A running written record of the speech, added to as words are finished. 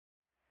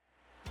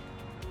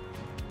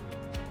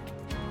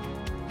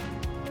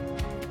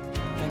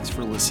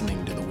for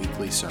listening to the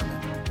weekly sermon.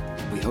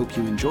 We hope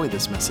you enjoy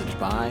this message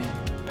by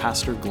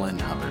Pastor Glenn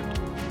Hubbart.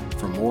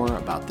 For more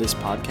about this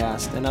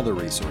podcast and other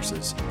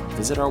resources,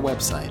 visit our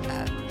website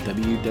at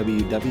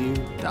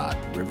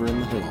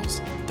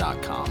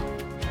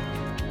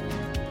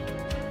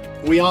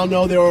www.riverinthehills.com. We all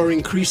know there are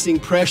increasing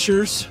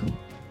pressures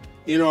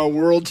in our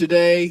world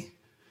today,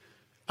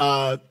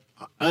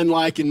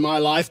 unlike in my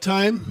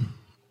lifetime.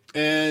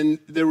 And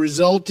the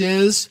result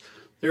is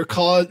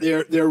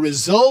they're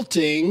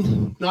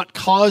resulting, not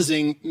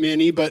causing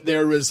many, but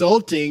they're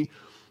resulting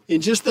in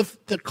just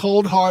the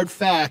cold, hard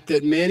fact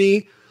that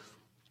many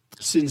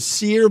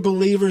sincere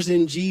believers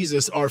in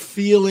Jesus are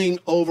feeling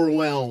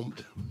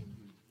overwhelmed.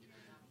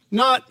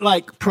 Not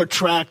like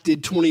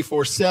protracted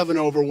 24/7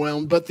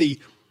 overwhelmed, but the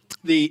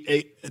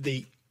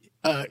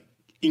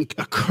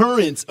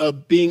occurrence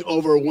of being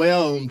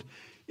overwhelmed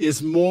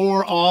is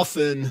more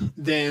often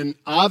than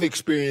I've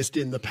experienced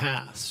in the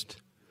past.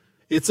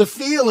 It's a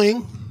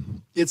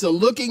feeling, it's a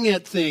looking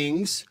at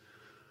things,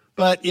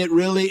 but it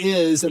really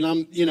is,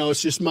 and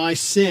it's just my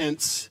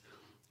sense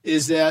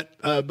is that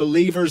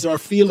believers are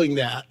feeling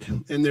that,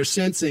 and they're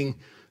sensing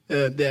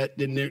that,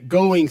 and they're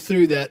going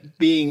through that,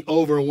 being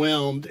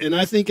overwhelmed. And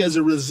I think as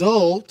a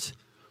result,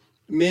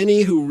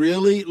 many who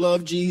really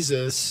love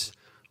Jesus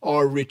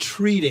are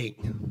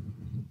retreating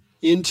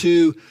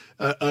into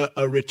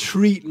a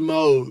retreat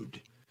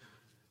mode.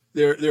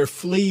 They're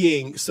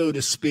fleeing, so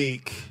to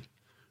speak,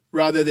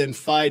 rather than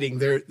fighting.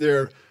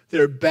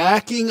 They're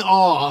backing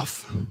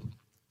off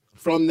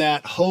from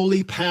that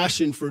holy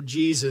passion for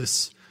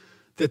Jesus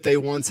that they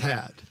once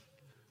had.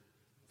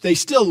 They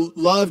still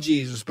love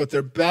Jesus, but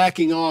they're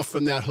backing off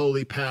from that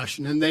holy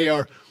passion, and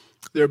they're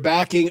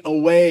backing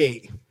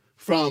away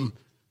from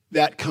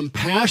that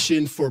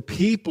compassion for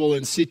people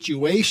and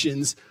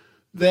situations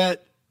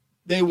that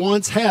they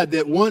once had,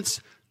 that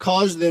once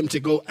caused them to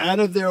go out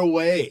of their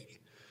way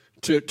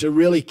to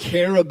really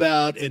care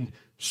about and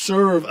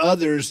serve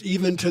others,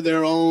 even to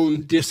their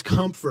own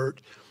discomfort.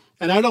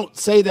 And I don't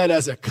say that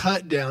as a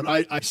cut down.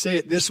 I say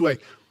it this way.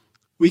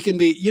 We can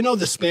be,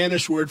 the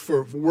Spanish word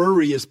for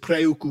worry is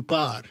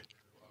preocupar.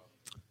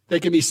 They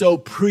can be so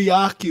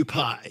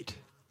preoccupied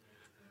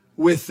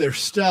with their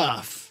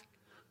stuff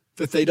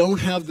that they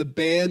don't have the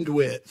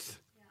bandwidth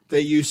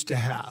they used to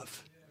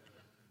have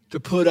to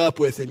put up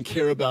with and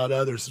care about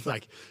others. It's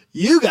like,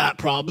 you got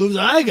problems,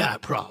 I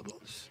got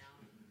problems.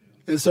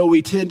 And so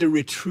we tend to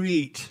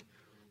retreat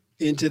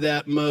into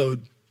that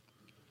mode.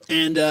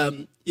 And,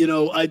 I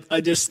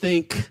just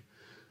think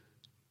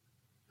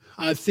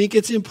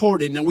it's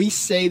important. Now, we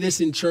say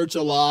this in church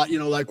a lot,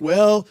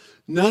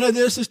 none of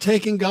this is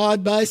taking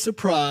God by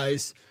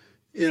surprise,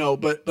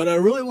 but I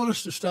really want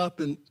us to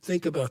stop and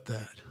think about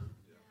that.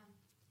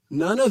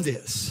 None of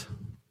this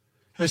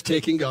has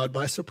taken God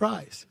by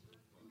surprise.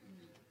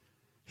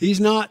 He's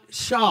not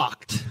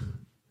shocked.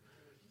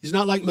 He's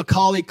not like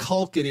Macaulay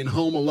Culkin in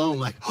Home Alone,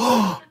 like,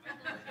 oh,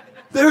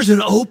 there's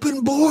an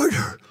open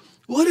border.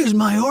 What is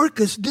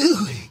Mayorkas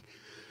doing?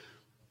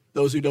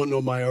 Those who don't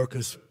know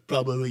Mayorkas,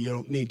 probably you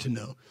don't need to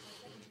know.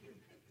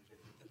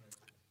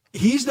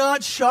 He's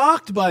not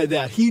shocked by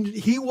that.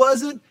 He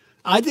wasn't.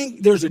 I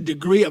think there's a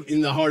degree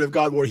in the heart of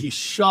God where he's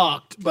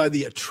shocked by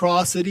the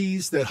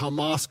atrocities that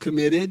Hamas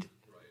committed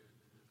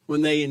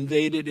when they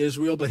invaded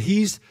Israel. In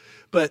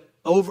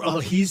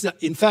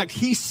fact,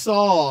 he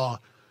saw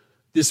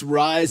this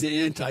rise in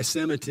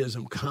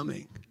anti-Semitism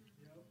coming.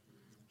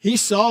 He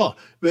saw,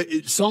 but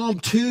Psalm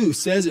 2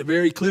 says it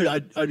very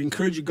clearly. I'd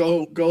encourage you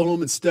to go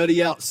home and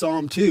study out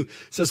Psalm 2. It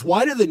says,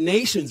 why do the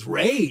nations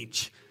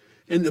rage?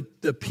 And the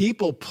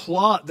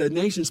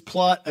nations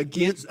plot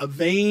against a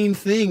vain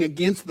thing,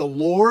 against the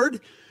Lord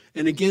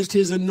and against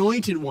his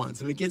anointed ones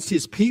and against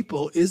his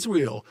people,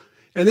 Israel.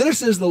 And then it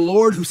says the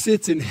Lord who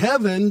sits in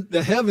heaven,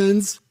 the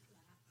heavens,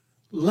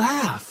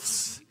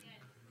 laughs.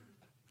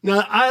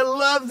 Now, I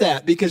love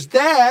that because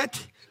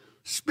that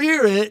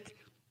Spirit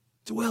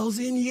dwells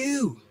in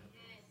you.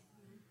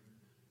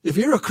 If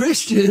you're a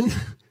Christian,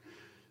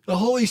 the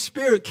Holy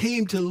Spirit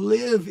came to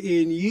live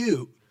in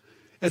you.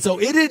 And so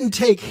it didn't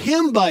take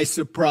him by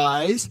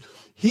surprise.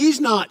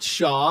 He's not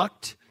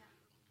shocked.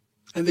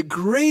 And the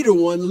greater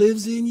one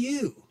lives in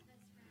you.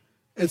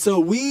 And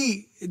so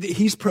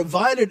he's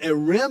provided a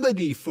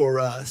remedy for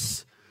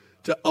us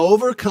to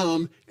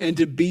overcome and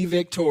to be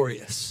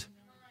victorious.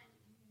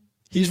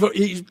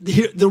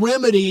 The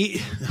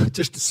remedy,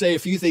 just to say a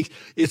few things,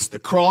 it's the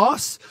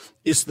cross,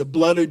 it's the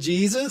blood of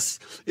Jesus,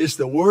 it's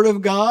the Word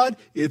of God,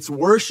 it's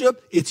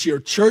worship, it's your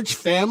church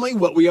family,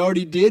 what we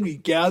already did, we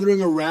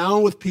gathering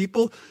around with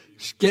people,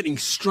 getting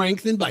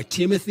strengthened by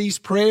Timothy's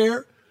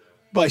prayer,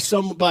 by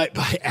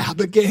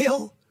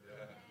Abigail,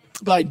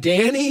 by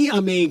Danny. I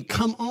mean,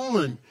 come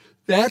on.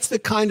 That's the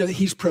kind of,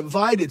 he's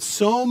provided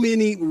so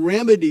many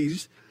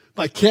remedies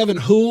by Kevin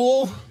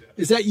Hool.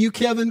 Is that you,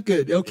 Kevin?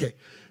 Good, okay,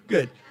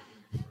 good.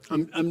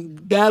 I'm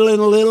battling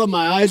a little.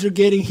 My eyes are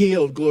getting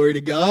healed. Glory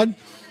to God.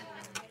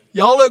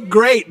 Y'all look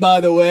great,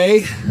 by the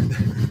way.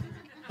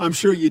 I'm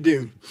sure you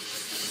do.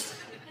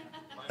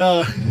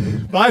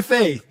 By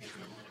faith.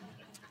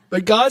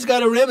 But God's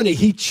got a remedy.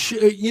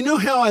 You know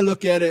how I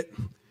look at it?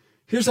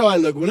 Here's how I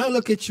look. When I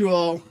look at you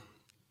all,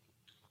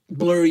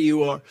 blurry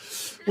you are.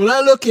 When I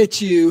look at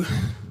you,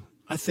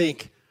 I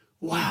think,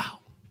 wow.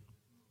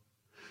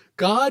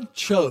 God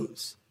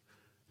chose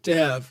to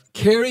have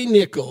Carrie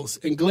Nichols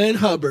and Glenn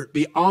Hubbart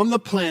be on the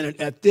planet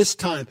at this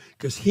time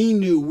because he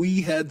knew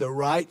we had the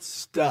right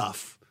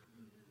stuff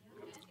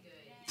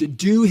to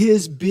do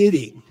his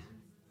bidding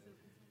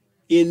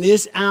in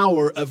this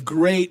hour of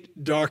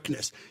great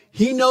darkness.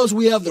 He knows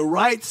we have the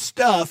right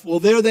stuff. Well,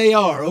 there they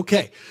are.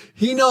 Okay.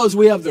 He knows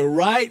we have the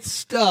right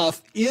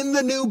stuff in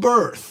the new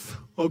birth.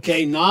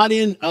 Okay. Not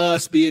in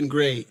us being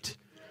great.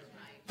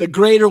 The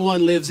greater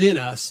one lives in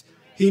us.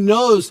 He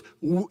knows,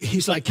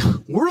 he's like,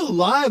 we're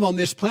alive on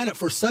this planet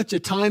for such a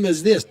time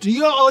as this.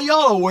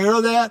 Y'all aware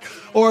of that?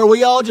 Or are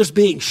we all just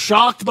being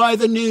shocked by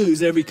the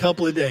news every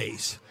couple of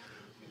days?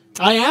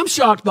 I am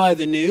shocked by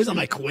the news. I'm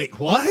like, wait,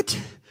 what?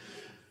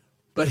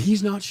 But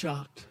he's not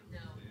shocked.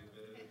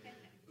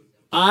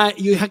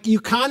 You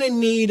kind of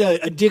need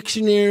a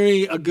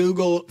dictionary, a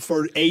Google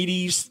for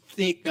 80s,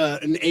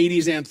 an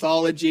 80s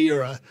anthology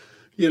or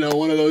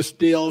one of those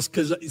deals,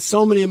 because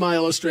so many of my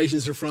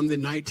illustrations are from the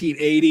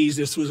 1980s.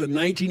 This was a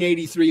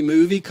 1983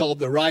 movie called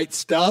The Right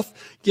Stuff.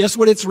 Guess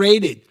what it's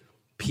rated?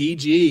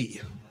 PG.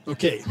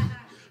 Okay,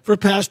 for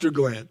Pastor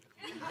Glenn.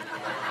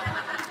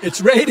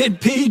 It's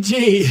rated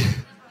PG.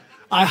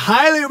 I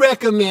highly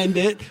recommend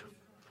it.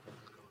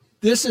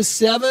 This is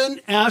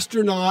 7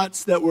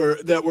 astronauts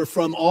that were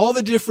from all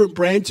the different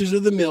branches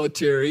of the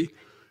military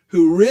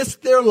who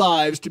risked their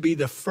lives to be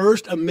the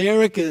first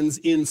Americans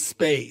in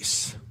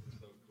space.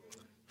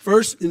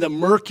 First in the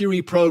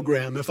Mercury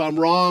program. If I'm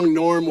wrong,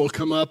 Norm will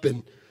come up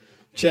and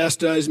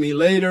chastise me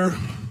later.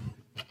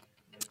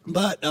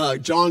 But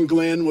John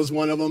Glenn was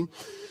one of them.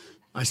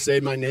 I say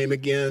my name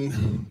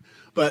again.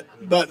 But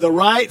the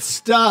right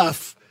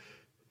stuff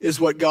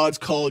is what God's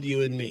called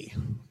you and me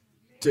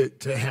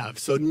to have.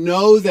 So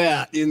know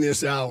that in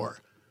this hour.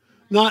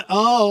 Not,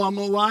 oh, I'm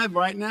alive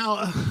right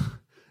now.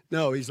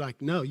 No, he's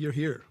like, no, you're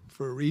here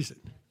for a reason.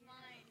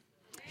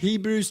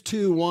 Hebrews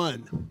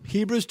 2:1.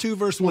 Hebrews 2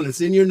 verse 1.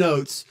 It's in your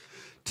notes.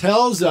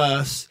 Tells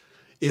us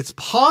it's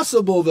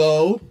possible,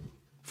 though,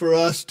 for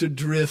us to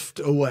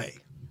drift away.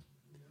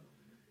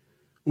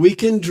 We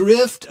can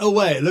drift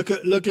away. Look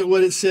at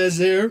what it says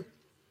there.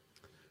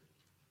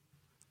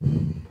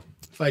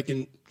 If I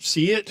can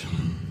see it.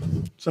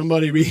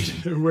 Somebody read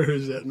it. Where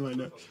is that in my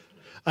notes?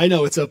 I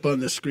know it's up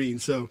on the screen.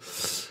 So,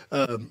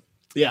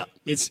 yeah,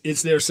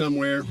 it's there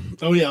somewhere.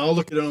 Oh, yeah, I'll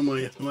look at it on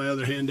my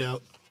other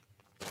handout.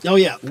 Oh,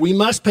 yeah, we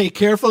must pay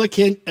careful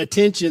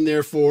attention,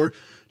 therefore,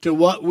 to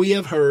what we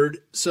have heard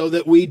so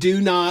that we do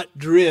not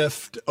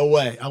drift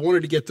away. I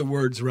wanted to get the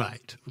words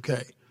right.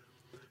 Okay.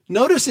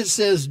 Notice it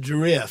says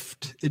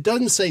drift. It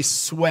doesn't say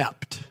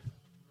swept.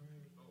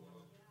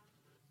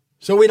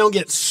 So we don't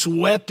get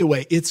swept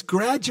away. It's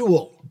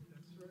gradual.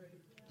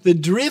 The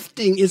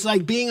drifting is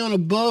like being on a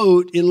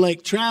boat in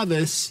Lake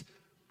Travis.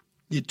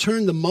 You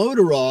turn the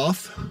motor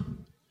off,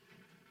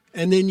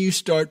 and then you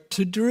start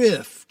to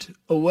drift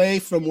away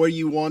from where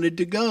you wanted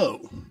to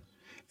go.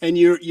 And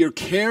you're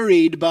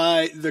carried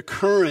by the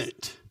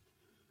current.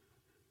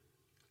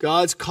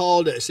 God's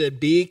called us, said,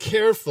 be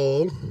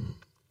careful,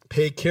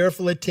 pay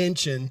careful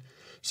attention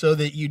so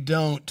that you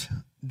don't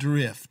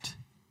drift.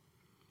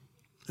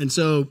 And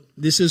so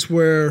this is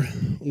where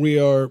we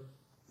are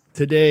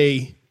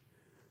today,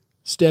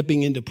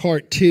 stepping into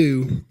part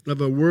 2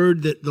 of a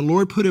word that the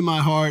Lord put in my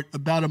heart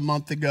about a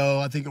month ago.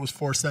 I think it was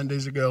 4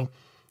 Sundays ago.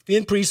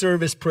 In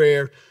pre-service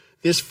prayer,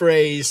 this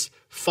phrase,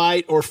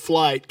 fight or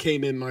flight,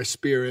 came in my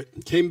spirit.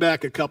 It came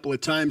back a couple of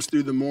times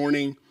through the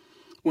morning.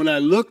 When I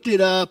looked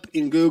it up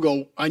in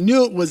Google, I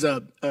knew it was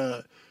a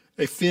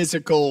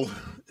physical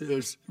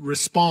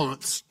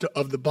response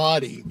of the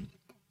body.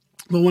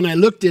 But when I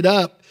looked it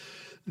up,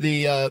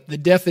 the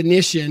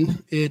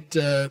definition,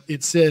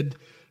 it said,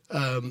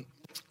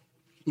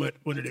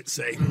 what did it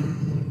say?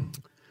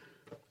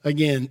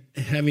 Again,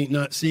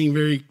 not seeing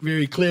very,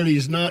 very clearly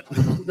is not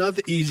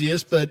the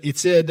easiest, but it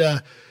said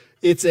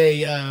it's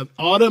a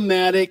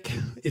automatic,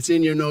 it's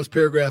in your notes,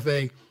 paragraph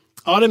A,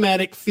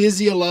 automatic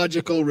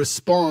physiological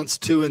response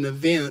to an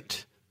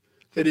event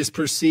that is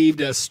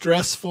perceived as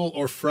stressful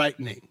or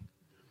frightening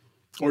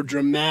or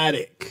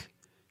dramatic.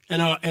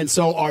 And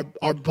so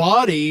our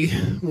body,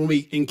 when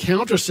we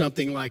encounter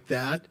something like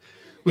that,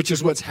 which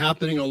is what's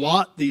happening a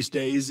lot these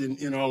days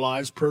in our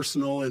lives,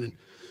 personal and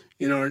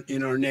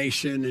in our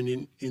nation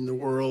and in the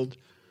world.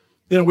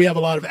 We have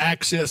a lot of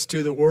access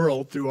to the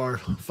world through our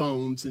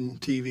phones and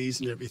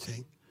TVs and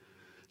everything.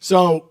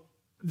 So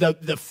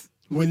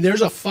when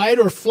there's a fight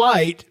or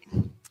flight,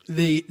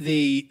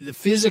 the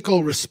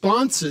physical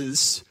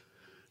responses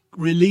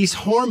release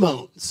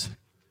hormones,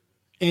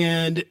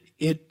 and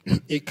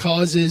it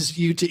causes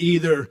you to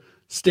either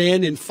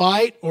stand and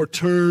fight or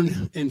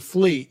turn and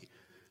flee.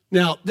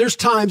 Now, there's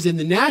times in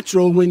the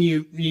natural when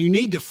you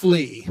need to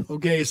flee.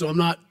 Okay, so I'm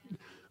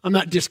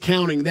not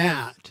discounting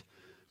that.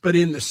 But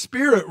in the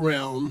spirit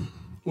realm,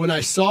 when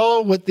I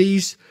saw what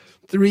these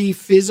 3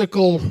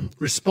 physical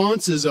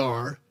responses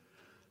are,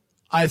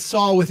 I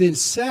saw within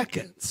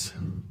seconds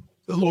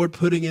the Lord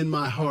putting in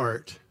my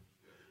heart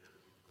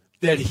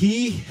that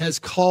he has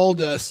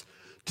called us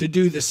to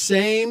do the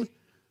same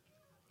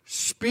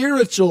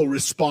spiritual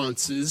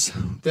responses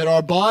that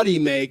our body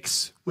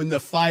makes when the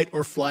fight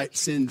or flight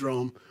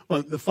syndrome,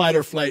 well, the fight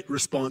or flight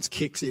response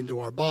kicks into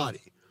our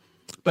body.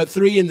 But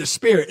 3 in the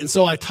spirit. And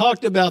so I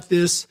talked about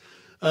this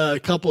a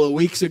couple of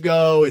weeks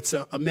ago. It's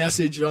a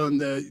message on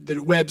the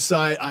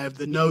website. I have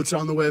the notes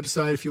on the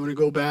website if you want to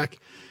go back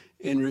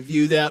and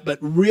review that. But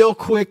real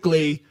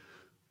quickly,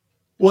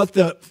 what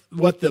the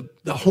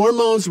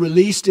hormones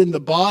released in the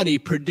body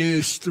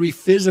produce 3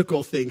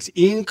 physical things: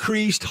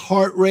 increased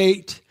heart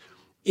rate,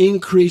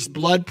 increased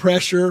blood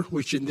pressure,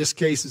 which in this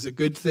case is a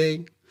good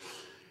thing,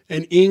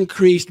 and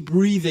increased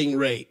breathing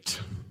rate.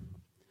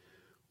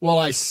 Well,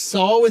 I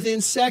saw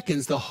within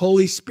seconds the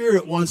Holy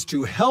Spirit wants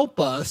to help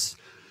us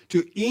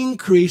to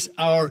increase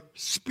our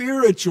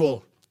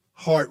spiritual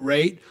heart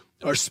rate,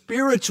 our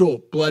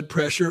spiritual blood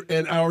pressure,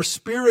 and our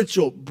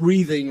spiritual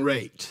breathing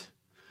rate.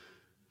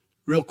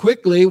 Real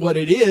quickly, what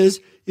it is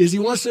he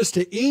wants us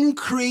to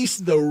increase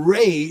the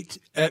rate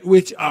at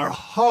which our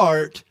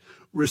heart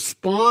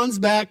responds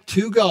back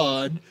to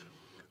God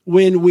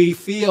when we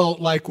feel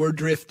like we're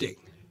drifting.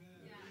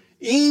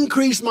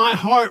 Increase my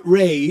heart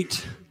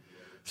rate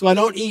so I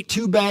don't eat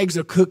 2 bags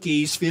of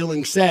cookies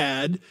feeling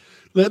sad.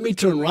 Let me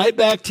turn right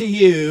back to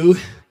you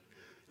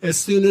as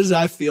soon as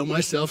I feel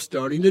myself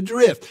starting to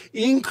drift.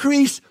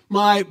 Increase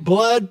my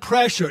blood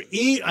pressure.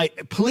 I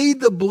plead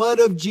the blood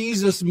of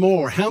Jesus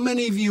more. How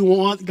many of you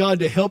want God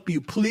to help you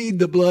plead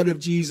the blood of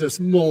Jesus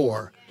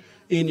more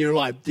in your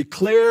life?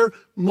 Declare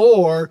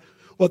more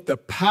let the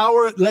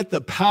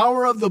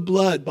power of the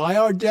blood by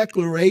our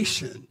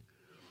declaration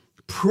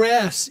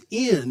press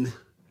in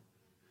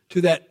to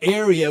that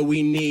area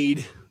we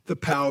need the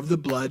power of the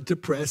blood to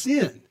press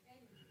in.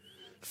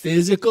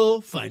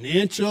 Physical,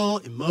 financial,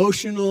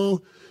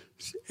 emotional,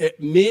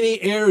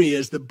 many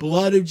areas, the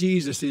blood of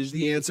Jesus is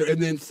the answer.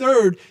 And then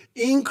third,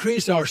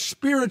 increase our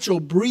spiritual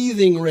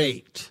breathing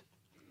rate.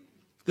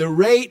 The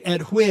rate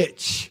at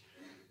which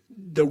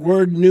the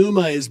word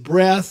pneuma is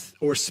breath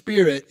or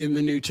spirit in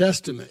the New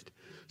Testament.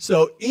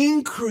 So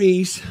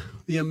increase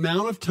the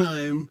amount of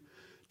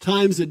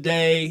times a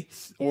day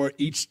or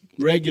each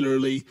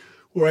regularly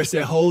where I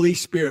say, Holy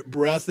Spirit,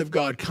 breath of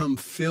God, come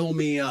fill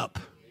me up.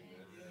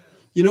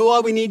 You know why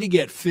we need to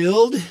get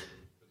filled?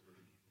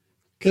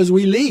 Because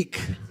we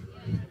leak.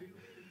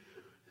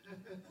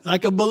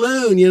 Like a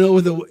balloon,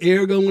 with the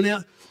air going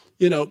out.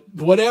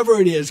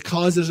 Whatever it is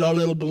causes our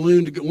little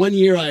balloon to go. One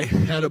year I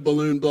had a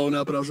balloon blown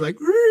up and I was like,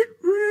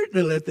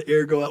 and let the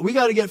air go out. We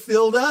got to get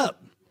filled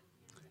up.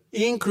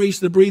 Increase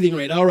the breathing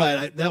rate. All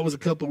right, that was a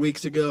couple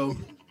weeks ago.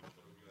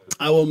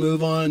 I will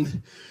move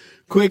on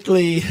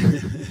quickly,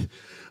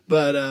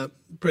 but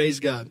praise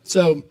God.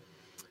 So,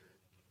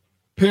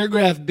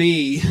 paragraph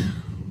B,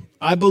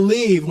 I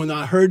believe when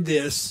I heard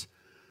this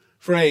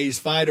phrase,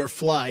 fight or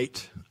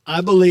flight,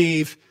 I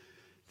believe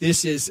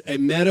this is a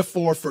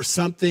metaphor for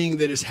something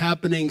that is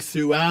happening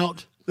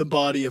throughout the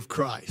body of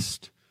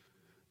Christ.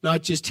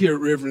 Not just here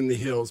at River in the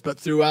Hills, but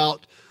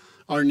throughout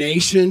our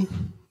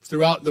nation,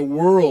 throughout the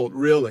world,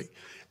 really.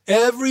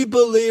 Every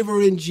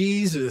believer in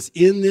Jesus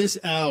in this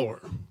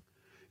hour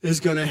is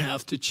going to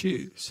have to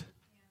choose.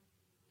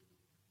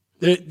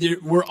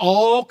 We're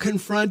all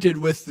confronted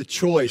with the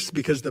choice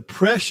because the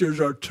pressures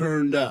are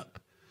turned up.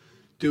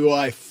 Do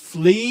I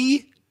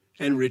flee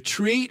and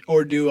retreat,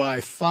 or do I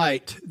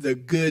fight the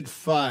good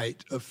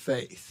fight of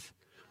faith?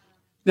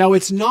 Now,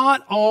 it's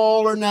not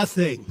all or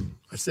nothing.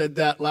 I said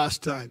that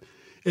last time.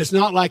 It's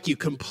not like you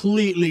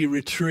completely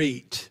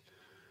retreat.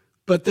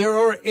 But there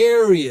are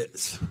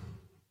areas,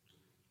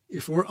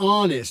 if we're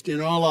honest,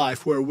 in our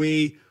life where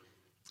we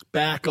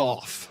back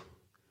off.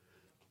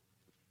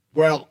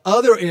 While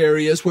other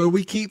areas where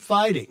we keep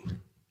fighting.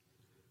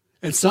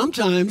 And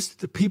sometimes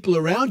the people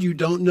around you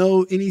don't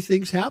know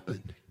anything's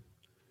happened.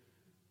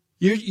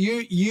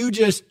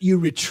 You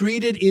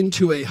retreated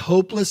into a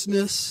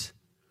hopelessness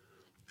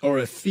or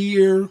a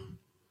fear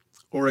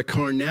or a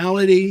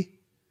carnality,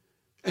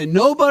 and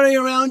nobody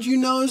around you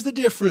knows the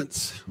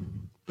difference,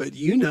 but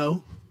you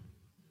know,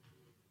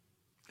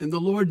 and the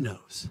Lord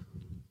knows.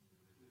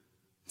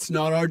 It's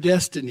not our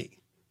destiny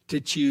to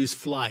choose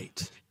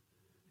flight.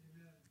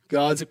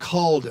 God's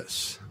called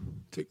us,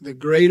 to the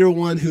greater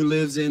one who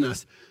lives in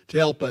us, to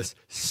help us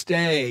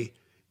stay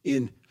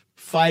in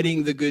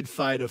fighting the good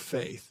fight of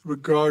faith,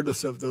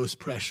 regardless of those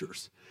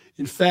pressures.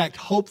 In fact,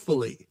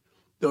 hopefully,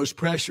 those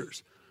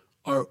pressures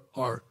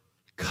are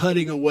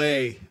cutting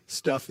away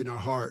stuff in our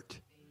heart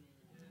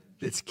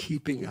that's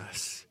keeping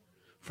us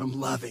from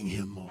loving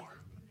him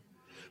more,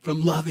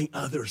 from loving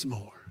others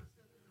more.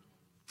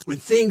 When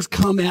things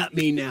come at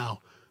me now,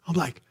 I'm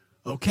like,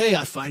 okay,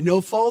 I find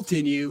no fault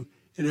in you.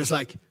 And it's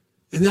like,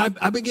 and then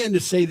I began to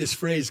say this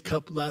phrase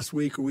last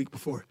week or week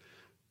before.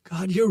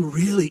 God, you're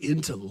really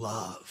into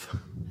love.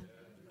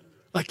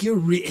 Like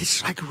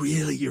it's like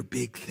really your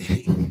big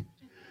thing.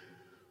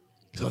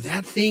 So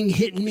that thing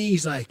hitting me,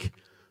 he's like,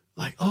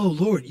 like, oh,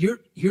 Lord,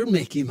 you're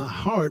making my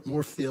heart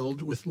more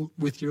filled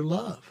with your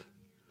love.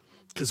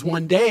 Because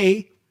one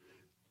day,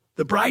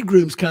 the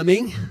bridegroom's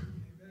coming,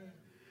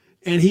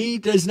 and he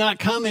is not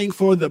coming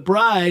for the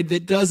bride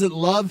that doesn't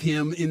love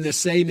him in the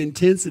same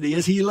intensity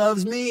as he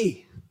loves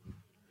me.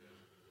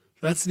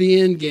 That's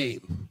the end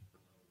game.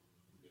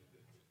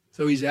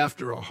 So he's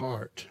after our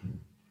heart.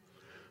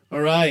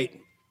 All right.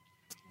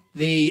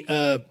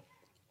 Like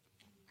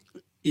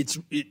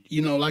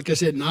I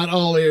said, not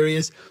all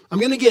areas. I'm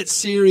going to get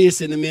serious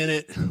in a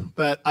minute,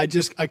 but I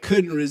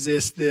couldn't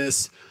resist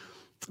this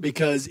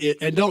because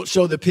and don't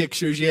show the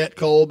pictures yet,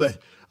 Cole, but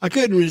I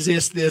couldn't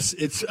resist this.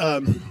 It's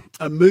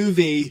a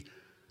movie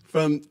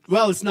from,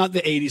 it's not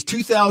the 80s,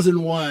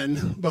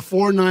 2001,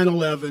 before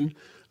 9/11.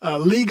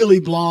 Legally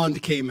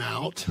Blonde came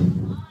out.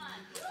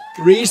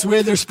 Reese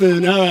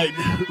Witherspoon. All right.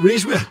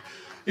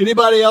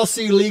 Anybody else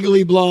see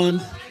Legally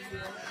Blonde?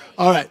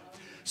 All right.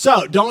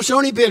 So don't show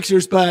any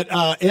pictures, but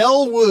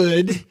Elle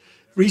Wood,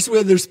 Reese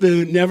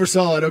Witherspoon, never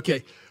saw it.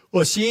 Okay.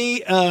 Well,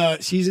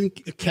 she's in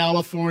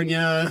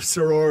California,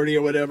 sorority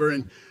or whatever,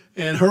 and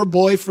her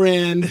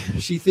boyfriend,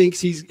 she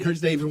thinks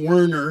his name's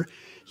Werner.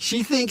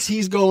 She thinks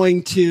he's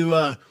going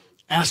to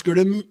ask her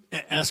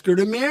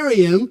to marry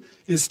him.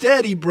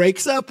 Instead, he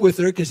breaks up with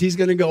her because he's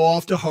going to go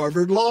off to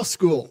Harvard Law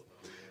School,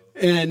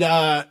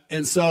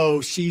 and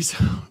so she's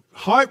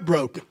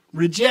heartbroken,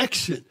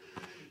 rejection.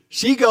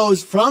 She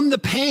goes from the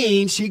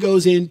pain, she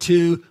goes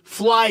into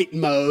flight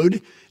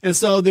mode. And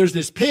so there's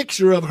this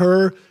picture of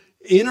her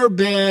in her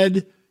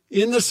bed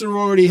in the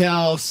sorority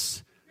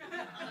house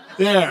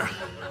there,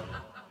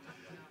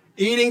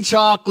 eating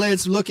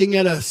chocolates, looking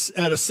at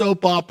a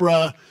soap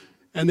opera,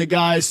 and the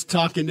guy's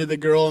talking to the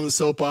girl in the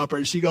soap opera,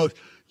 and she goes,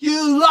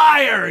 "You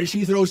liar!" And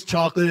she throws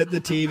chocolate at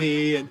the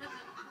TV, and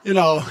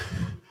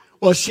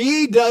well,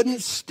 she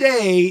doesn't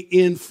stay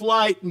in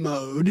flight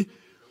mode.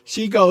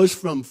 She goes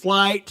from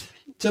flight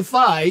to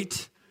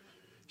fight.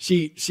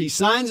 She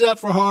signs up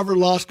for Harvard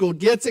Law School,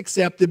 gets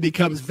accepted,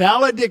 becomes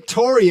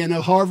valedictorian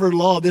of Harvard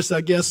Law. This, I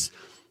guess,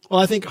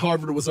 I think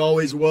Harvard was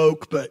always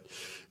woke, but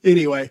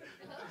anyway.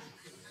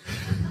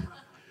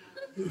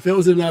 If it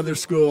was another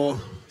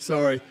school,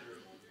 sorry.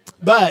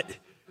 But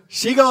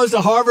she goes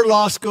to Harvard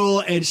Law School,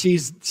 and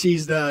she's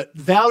the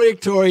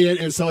valedictorian,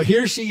 and so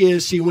here she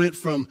is. She went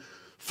from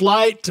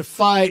flight to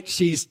fight.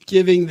 She's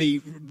giving the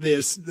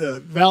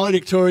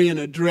valedictorian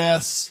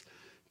address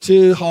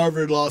to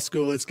Harvard Law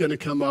School. It's going to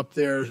come up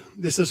there.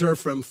 This is her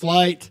from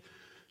flight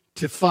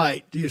to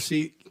fight. Do you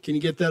see? Can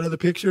you get that other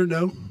picture?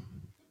 No?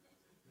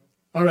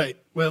 All right.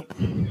 Well,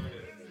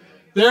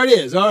 there it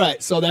is. All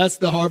right. So that's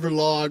the Harvard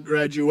Law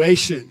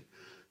graduation.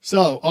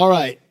 So, all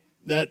right.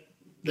 That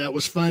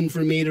was fun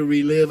for me to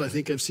relive. I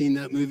think I've seen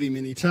that movie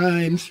many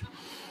times.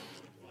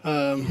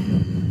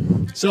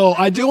 So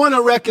I do want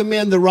to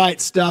recommend the Right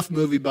Stuff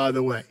movie, by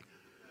the way.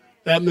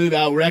 That movie,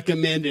 I'll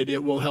recommend it.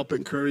 It will help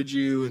encourage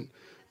you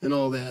and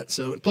all that.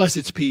 So, plus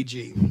it's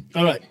PG.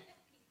 All right.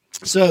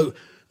 So,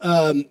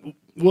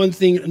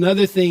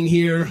 another thing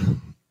here,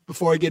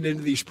 before I get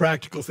into these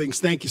practical things.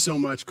 Thank you so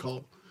much,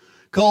 Cole.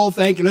 Cole,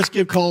 thank you. Let's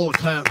give Cole a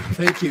clap.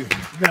 Thank you.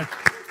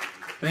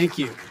 Thank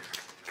you.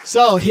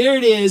 So here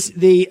it is.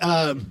 There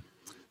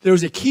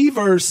was a key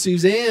verse.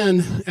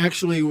 Suzanne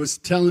actually was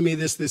telling me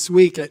this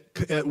week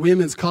at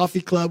Women's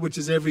Coffee Club, which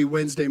is every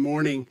Wednesday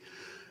morning.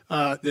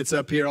 That's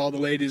up here. All the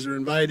ladies are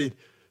invited.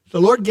 The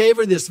Lord gave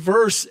her this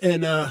verse,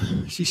 and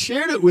she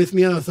shared it with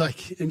me. I was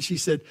like, and she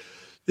said,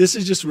 "This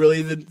is just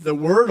really the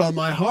word on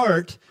my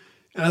heart."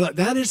 And I thought,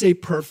 that is a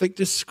perfect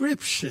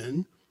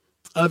description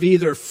of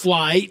either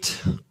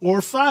flight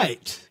or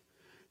fight.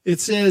 It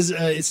says,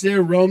 it's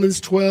there,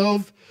 Romans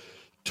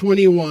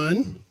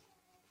 12:21.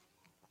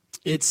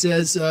 It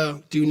says,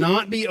 "Do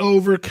not be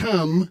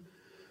overcome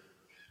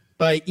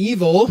by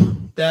evil."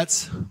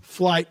 That's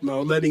flight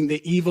mode, letting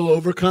the evil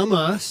overcome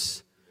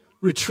us.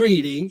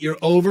 Retreating, you're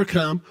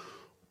overcome,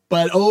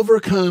 but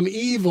overcome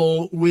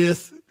evil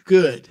with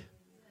good.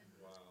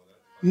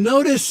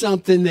 Notice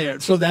something there.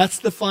 So that's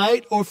the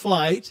fight or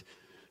flight,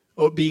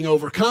 or being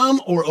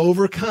overcome or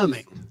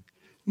overcoming.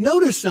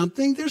 Notice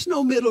something. There's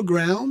no middle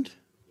ground.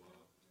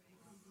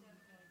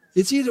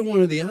 It's either one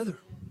or the other.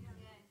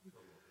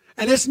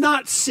 And it's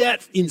not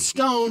set in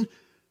stone.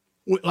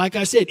 Like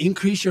I said,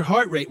 increase your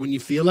heart rate. When you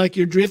feel like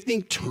you're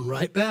drifting, turn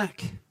right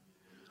back.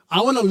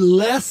 I want to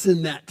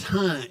lessen that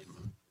time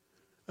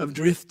of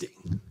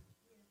drifting.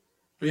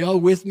 Are y'all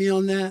with me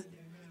on that?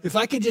 If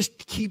I could just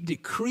keep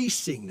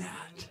decreasing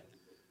that.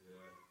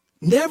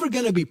 Never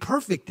going to be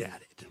perfect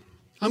at it.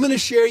 I'm going to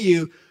share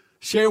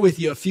with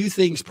you a few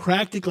things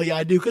practically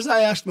I do, because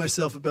I asked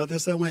myself about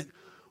this. I went,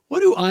 what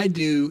do I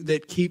do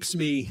that keeps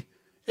me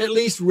at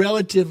least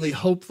relatively,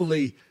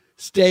 hopefully,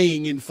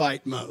 staying in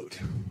fight mode?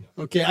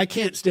 Okay, I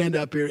can't stand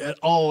up here at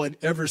all and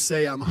ever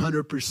say I'm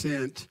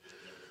 100%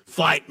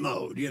 fight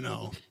mode,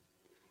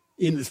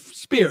 in the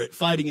spirit,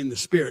 fighting in the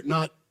spirit,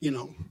 not,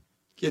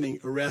 getting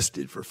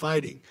arrested for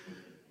fighting.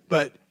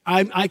 But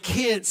I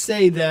can't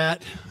say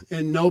that,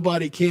 and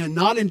nobody can,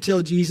 not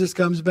until Jesus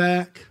comes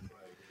back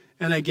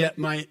and I get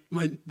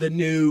the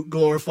new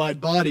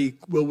glorified body,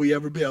 will we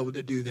ever be able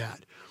to do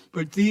that?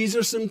 But these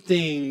are some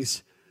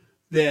things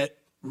that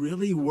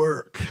really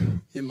work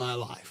in my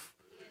life.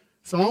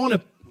 So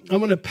I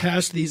want to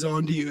pass these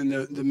on to you in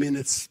the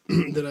minutes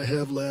that I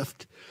have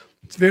left.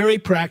 It's very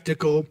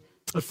practical.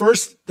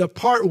 The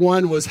part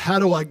one was, how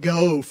do I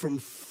go from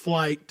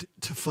flight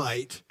to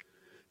fight?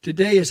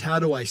 Today is, how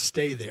do I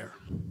stay there?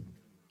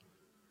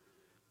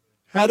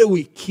 How do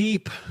we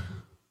keep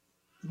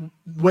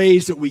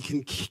ways that we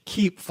can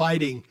keep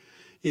fighting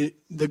in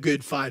the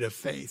good fight of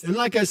faith? And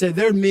like I said,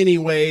 there are many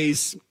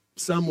ways.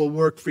 Some will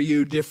work for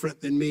you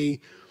different than me,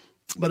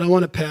 but I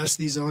want to pass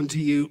these on to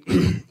you.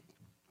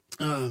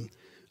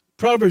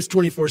 Proverbs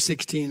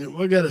 24:16. And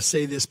we've got to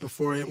say this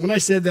before. When I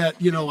said that,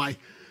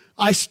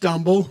 I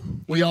stumble.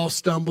 We all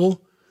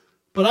stumble.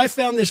 But I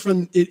found this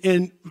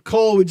and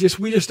Cole, we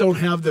just don't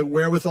have the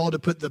wherewithal to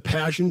put the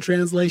Passion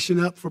Translation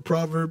up for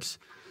Proverbs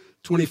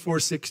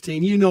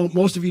 24:16.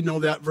 Most of you know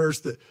that verse,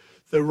 that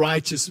the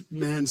righteous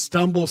man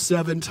stumbles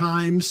 7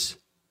 times,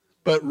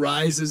 but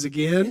rises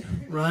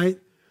again, right?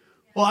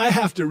 Well, I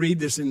have to read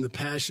this in the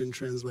Passion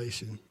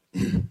Translation.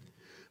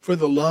 For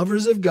the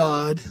lovers of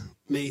God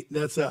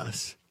that's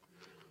us.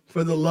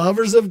 For the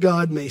lovers of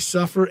God may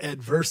suffer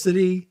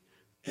adversity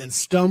and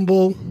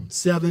stumble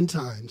 7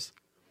 times,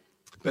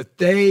 but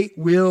they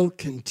will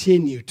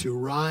continue to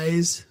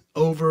rise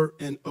over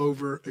and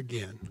over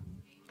again.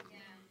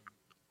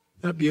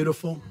 Isn't that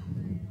beautiful?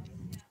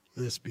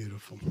 That's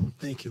beautiful.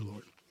 Thank you,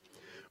 Lord.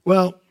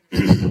 Well,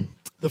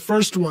 the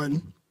first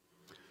one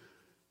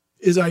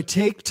is, I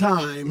take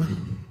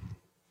time.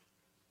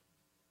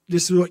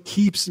 This is what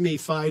keeps me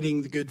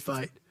fighting the good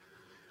fight.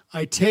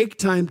 I take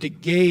time to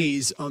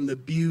gaze on the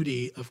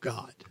beauty of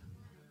God.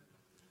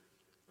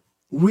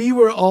 We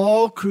were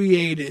all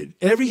created,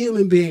 every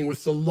human being,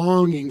 with the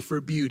longing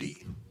for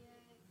beauty.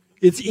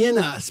 It's in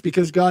us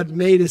because God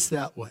made us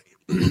that way.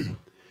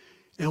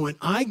 And when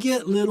I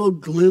get little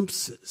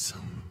glimpses,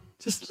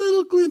 just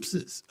little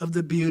glimpses of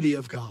the beauty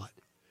of God.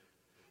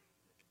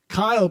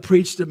 Kyle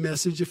preached a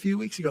message a few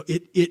weeks ago.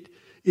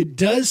 It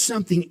does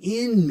something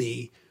in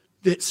me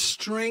that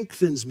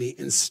strengthens me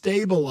and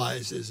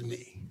stabilizes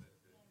me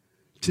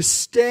to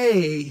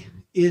stay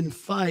in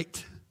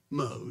fight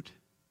mode.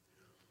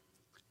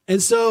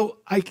 And so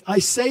I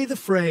say the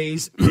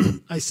phrase,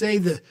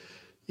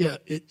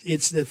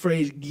 it's the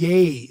phrase,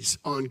 gaze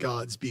on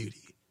God's beauty.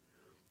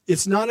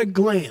 It's not a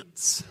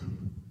glance.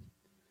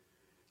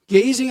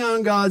 Gazing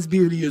on God's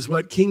beauty is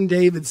what King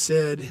David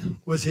said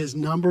was his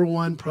number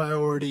one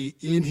priority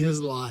in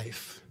his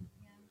life.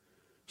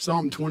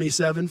 Psalm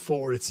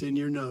 27:4, it's in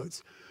your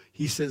notes.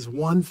 He says,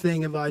 one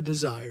thing have I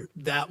desired,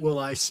 that will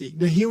I seek.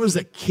 Now, he was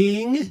a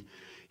king.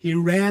 He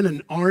ran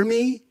an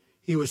army.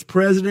 He was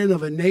president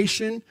of a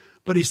nation.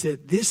 But he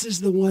said, this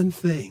is the one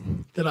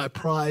thing that I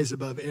prize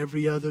above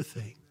every other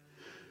thing,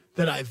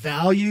 that I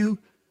value,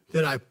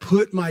 that I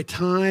put my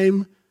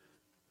time,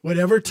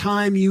 whatever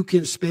time you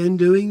can spend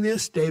doing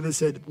this. David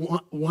said,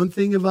 one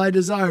thing have I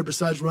desired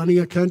besides running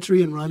a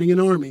country and running an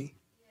army,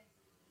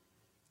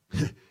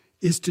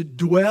 is to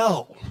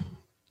dwell,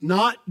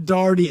 not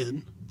dart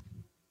in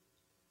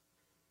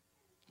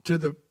to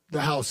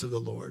the house of the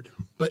Lord,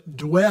 but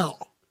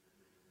dwell.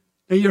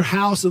 Now, your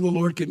house of the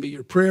Lord can be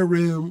your prayer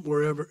room,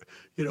 wherever,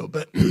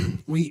 but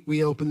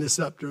we open this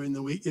up during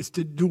the week. It's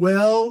to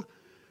dwell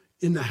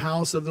in the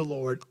house of the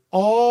Lord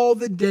all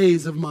the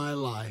days of my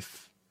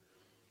life,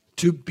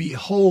 to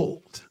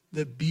behold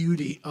the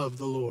beauty of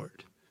the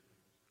Lord,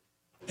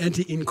 and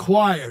to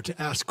inquire,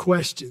 to ask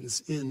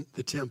questions in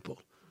the temple.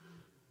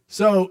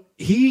 So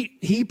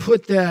he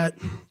put that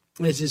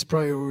as his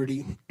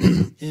priority,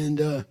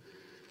 and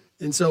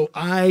so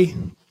I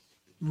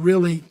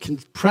really can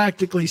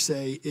practically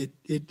say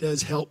it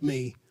does help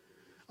me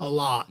a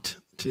lot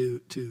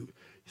to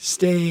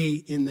stay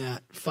in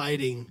that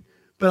fighting,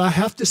 but I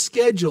have to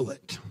schedule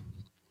it.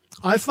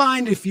 I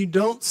find if you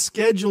don't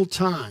schedule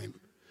time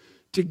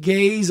to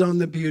gaze on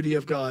the beauty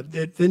of God,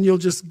 then you'll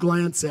just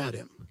glance at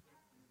him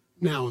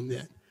now and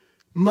then.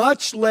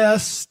 Much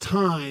less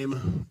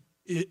time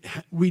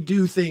we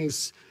do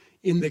things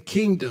in the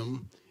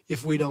kingdom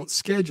if we don't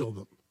schedule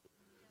them.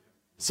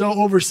 So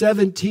over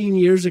 17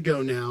 years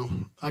ago now,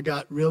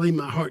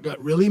 my heart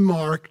got really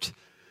marked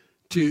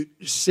to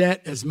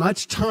set as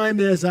much time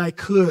as I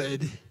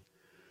could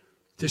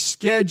to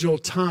schedule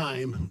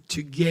time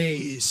to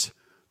gaze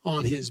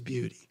on his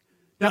beauty.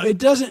 Now,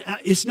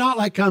 it's not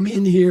like I'm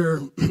in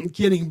here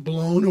getting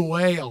blown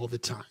away all the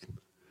time.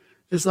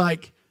 It's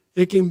like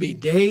it can be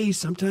days,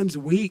 sometimes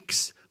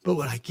weeks, but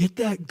when I get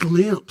that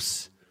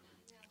glimpse,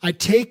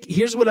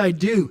 here's what I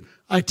do.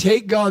 I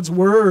take God's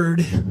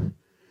word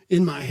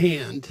in my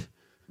hand,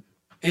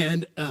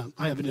 and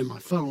I have it in my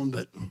phone,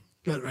 but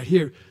got it right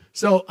here.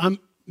 So I'm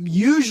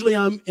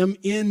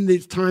in the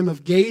time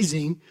of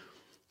gazing,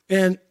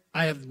 and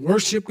I have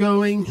worship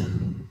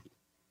going.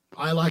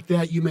 I like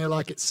that. You may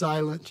like it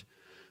silent.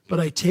 But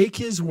I take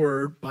his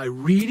word by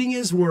reading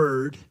his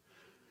word,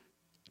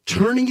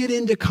 turning it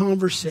into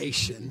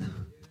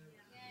conversation.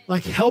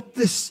 Like, help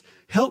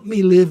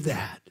me live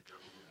that.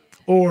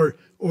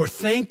 or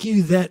thank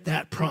you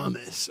that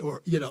promise,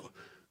 or,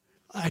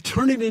 I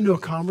turn it into a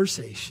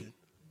conversation.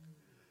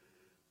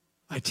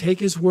 I take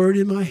his word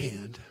in my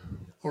hand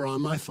or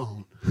on my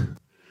phone,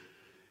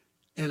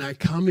 and I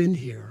come in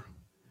here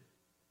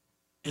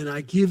and I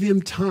give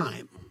him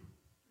time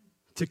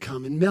to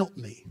come and melt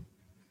me.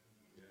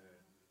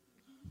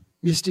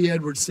 Misty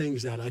Edwards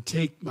sings that. I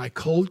take my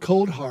cold,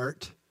 cold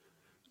heart.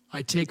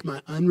 I take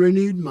my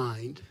unrenewed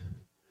mind.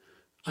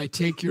 I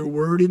take your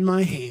word in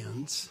my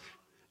hands,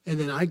 and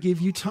then I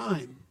give you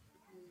time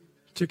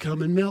to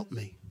come and melt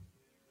me.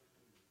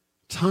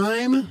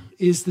 Time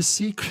is the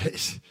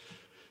secret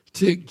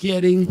to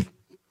getting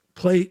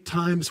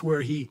times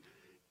where he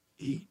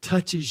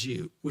touches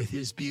you with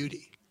his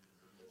beauty.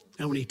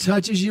 And when he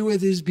touches you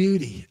with his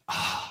beauty,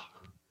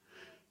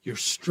 you're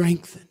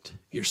strengthened,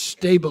 you're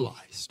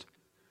stabilized.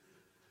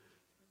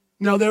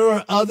 Now, there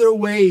are other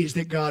ways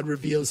that God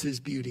reveals his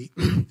beauty.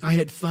 I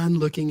had fun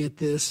looking at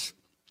this,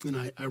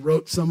 and I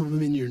wrote some of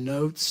them in your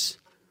notes.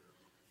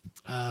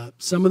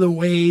 Some of the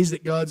ways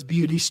that God's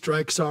beauty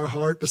strikes our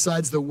heart,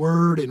 besides the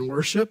word and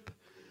worship,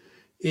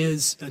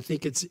 is, I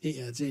think it's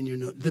in your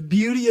note, the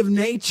beauty of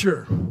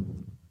nature,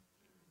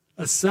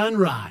 a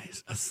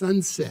sunrise, a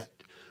sunset,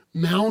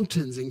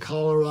 mountains in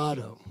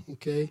Colorado,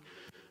 okay?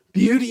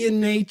 Beauty in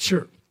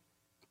nature,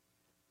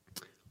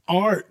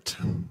 art,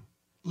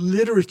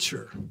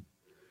 literature,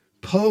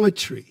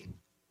 poetry,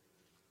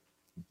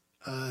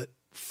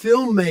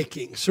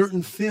 filmmaking,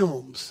 certain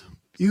films,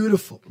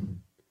 beautiful.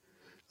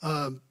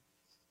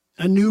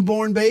 A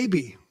newborn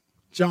baby,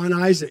 John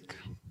Isaac.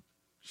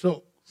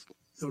 So,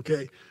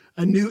 okay.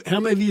 How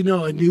many of you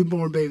know a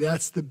newborn baby?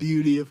 That's the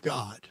beauty of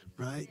God,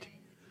 right?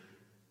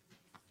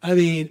 I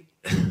mean,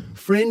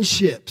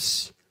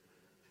 friendships,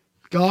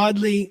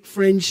 godly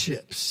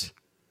friendships,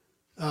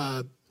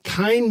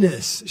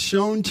 kindness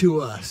shown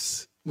to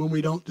us when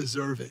we don't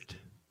deserve it.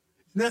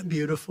 Isn't that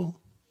beautiful?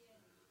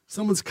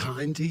 Someone's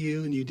kind to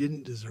you and you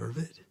didn't deserve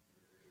it.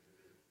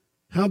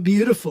 How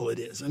beautiful it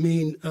is. I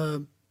mean,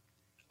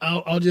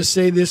 I'll just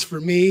say this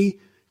for me.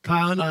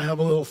 Kyle and I have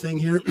a little thing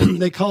here.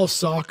 They call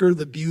soccer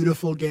the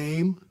beautiful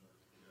game.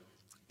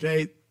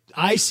 Okay,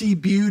 I see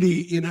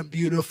beauty in a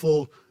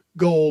beautiful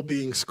goal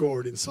being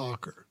scored in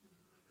soccer.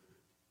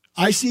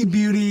 I see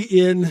beauty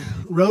in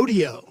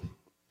rodeo.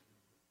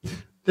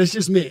 That's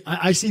just me.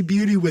 I see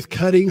beauty with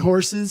cutting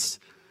horses,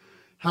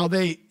 how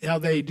they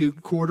do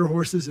quarter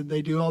horses and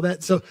they do all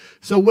that. So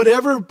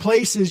whatever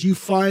places you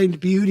find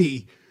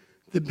beauty,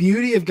 the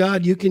beauty of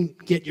God, you can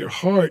get your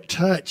heart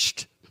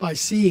touched by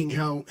seeing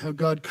how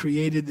God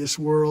created this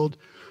world.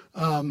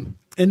 And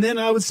then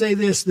I would say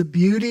this, the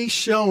beauty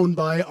shown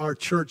by our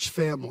church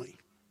family.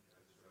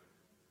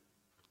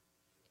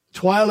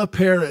 Twyla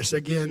Paris,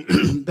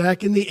 again,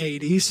 back in the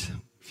 80s,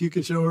 if you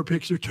can show her a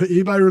picture.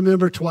 Anybody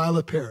remember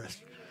Twyla Paris?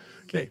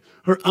 Okay,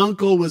 her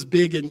uncle was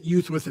big in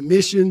Youth with a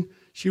Mission.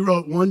 She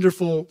wrote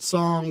wonderful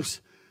songs.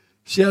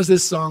 She has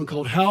this song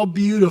called How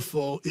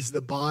Beautiful is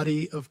the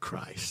Body of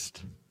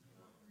Christ.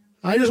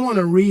 I just want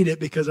to read it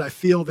because I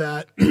feel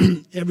that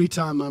every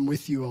time I'm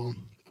with you all.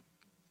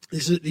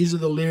 These are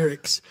the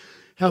lyrics.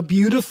 How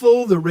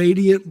beautiful the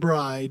radiant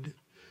bride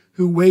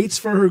who waits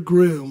for her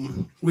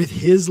groom with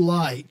his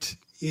light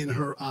in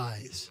her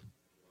eyes.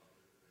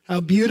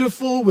 How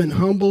beautiful when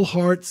humble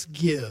hearts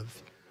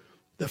give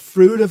the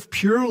fruit of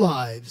pure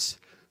lives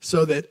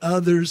so that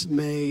others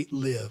may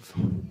live.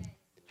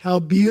 How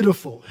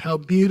beautiful, how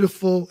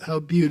beautiful,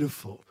 how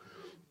beautiful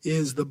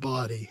is the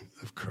body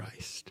of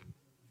Christ.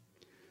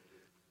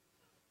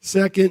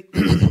 Second,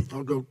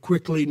 I'll go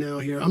quickly now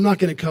here. I'm not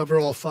going to cover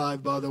all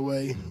 5, by the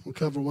way. We'll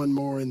cover one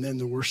more, and then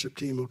the worship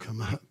team will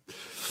come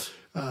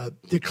up.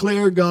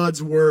 Declare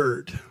God's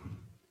word.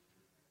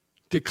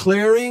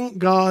 Declaring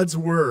God's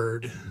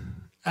word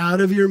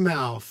out of your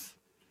mouth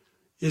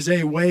is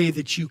a way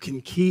that you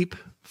can keep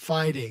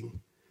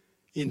fighting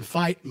in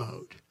fight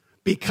mode.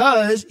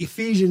 Because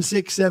Ephesians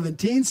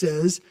 6:17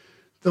 says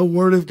the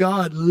word of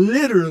God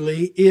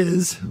literally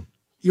is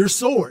your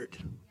sword.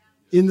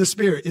 In the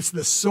Spirit. It's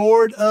the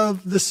sword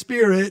of the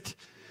Spirit.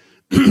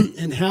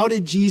 And how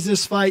did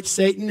Jesus fight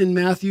Satan in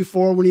Matthew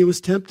 4 when he was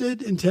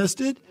tempted and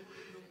tested?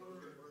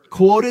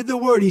 Quoted the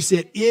word. He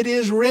said, it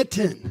is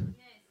written.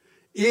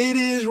 It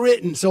is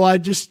written. So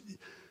I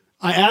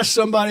asked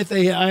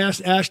somebody I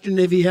asked Ashton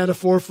if he had a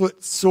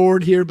 4-foot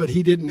sword here, but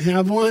he didn't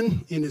have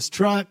one in his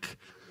truck.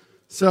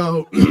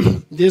 So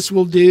this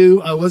will do.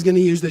 I was going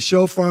to use the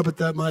shofar, but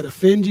that might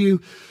offend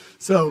you.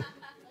 So,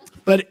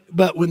 but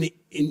when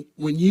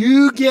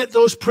you get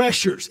those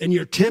pressures and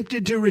you're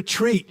tempted to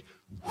retreat,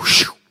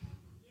 whoosh,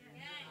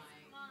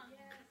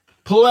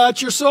 pull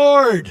out your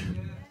sword.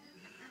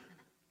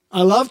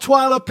 I love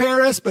Twyla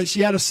Paris, but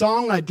she had a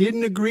song I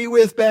didn't agree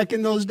with back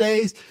in those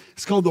days.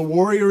 It's called The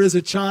Warrior is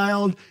a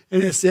Child.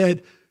 And it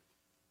said,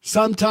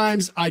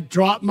 sometimes I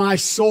drop my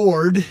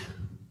sword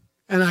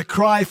and I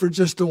cry for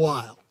just a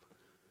while.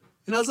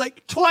 And I was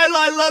like, Twyla,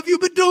 I love you,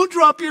 but don't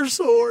drop your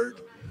sword.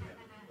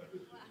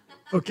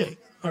 Okay,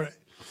 all right.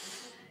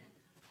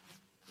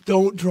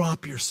 Don't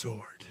drop your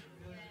sword.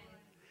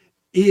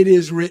 It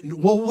is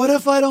written. Well, what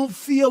if I don't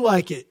feel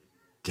like it?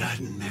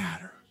 Doesn't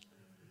matter.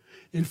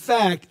 In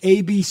fact,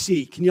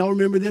 ABC. Can y'all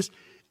remember this?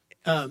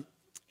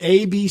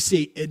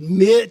 ABC.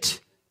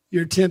 Admit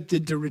you're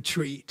tempted to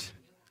retreat.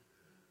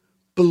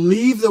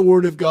 Believe the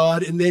word of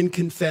God and then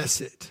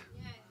confess it.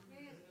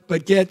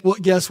 But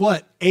guess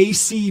what?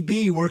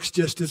 ACB works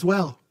just as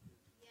well.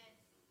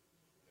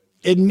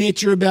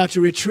 Admit you're about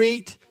to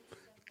retreat.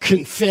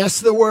 Confess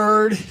the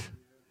word.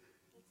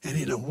 And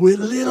in a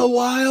little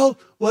while,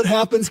 what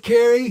happens,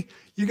 Carrie?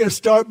 You're going to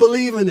start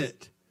believing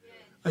it.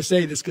 I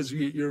say this because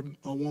you're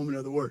a woman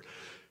of the word.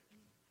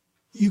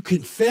 You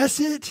confess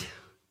it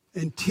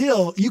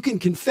until you can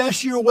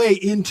confess your way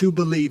into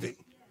believing.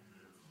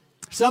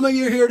 Some of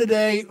you are here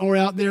today or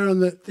out there on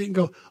the thing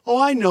go,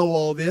 oh, I know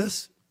all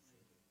this.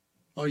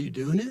 Are you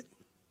doing it?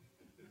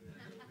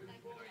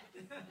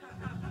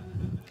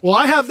 Well,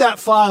 I have that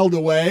filed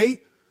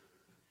away.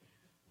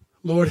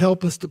 Lord,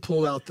 help us to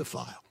pull out the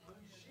file.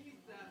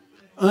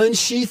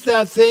 Unsheath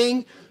that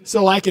thing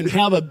so I can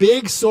have a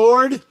big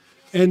sword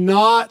and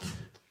not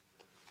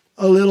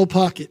a little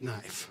pocket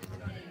knife.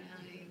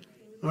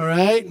 All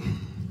right?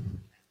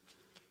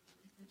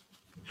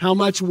 How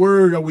much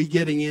word are we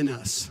getting in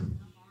us?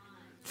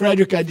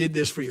 Frederick, I did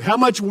this for you. How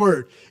much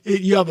word?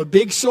 You have a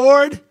big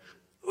sword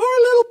or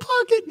a little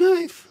pocket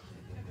knife?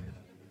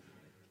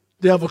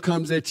 Devil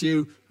comes at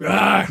you.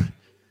 Rawr.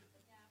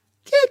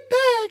 Get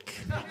back.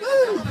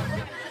 Ooh,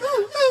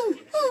 ooh, ooh,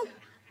 ooh.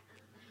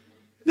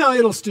 Now,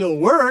 it'll still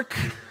work.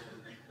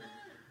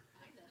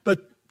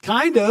 But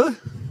kind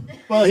of.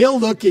 Well, he'll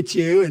look at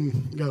you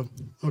and go,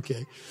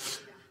 okay.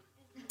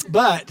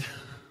 But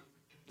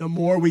the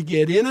more we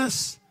get in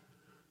us,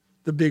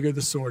 the bigger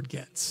the sword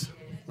gets.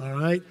 All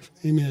right?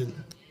 Amen.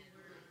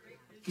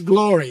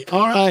 Glory.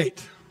 All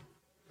right.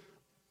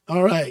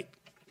 All right.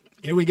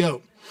 Here we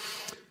go.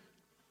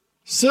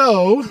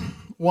 So,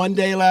 one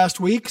day last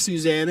week,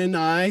 Suzanne and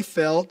I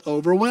felt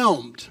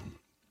overwhelmed.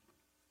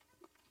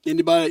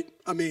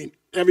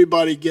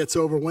 Everybody gets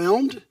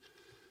overwhelmed,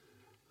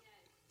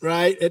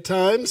 right, at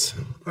times.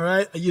 All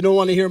right? You don't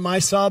want to hear my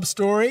sob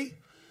story,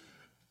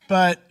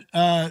 but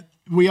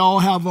we all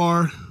have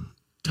our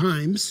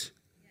times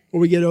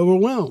where we get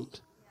overwhelmed.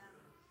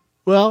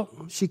 Well,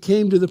 she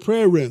came to the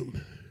prayer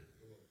room,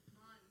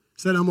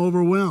 said, I'm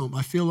overwhelmed.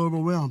 I feel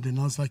overwhelmed. And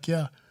I was like,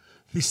 yeah,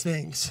 these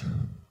things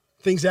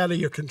out of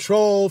your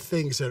control,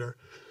 things that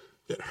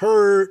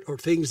hurt, or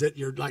things that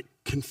you're like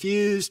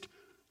confused.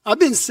 I've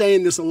been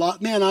saying this a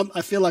lot. Man,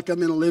 I feel like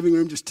I'm in a living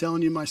room just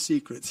telling you my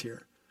secrets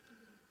here.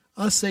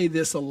 I say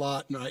this a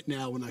lot right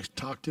now when I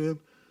talk to him.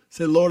 I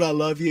say, Lord, I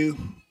love you,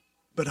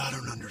 but I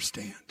don't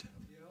understand.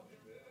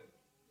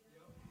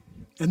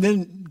 And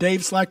then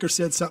Dave Slacker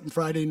said something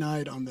Friday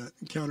night on the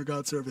Encounter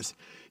God service.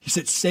 He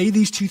said, say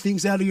these two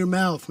things out of your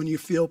mouth when you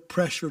feel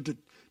pressure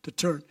to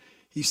turn.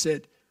 He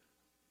said,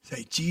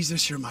 say,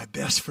 Jesus, you're my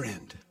best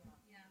friend,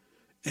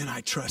 and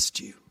I trust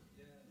you.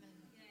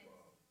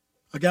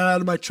 I got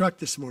out of my truck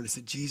this morning and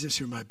said, Jesus,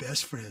 you're my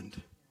best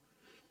friend,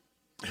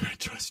 and I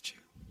trust you.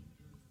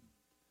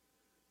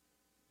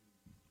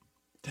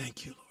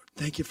 Thank you, Lord.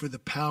 Thank you for the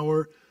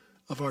power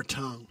of our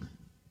tongue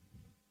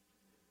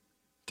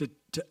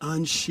to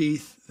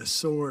unsheath the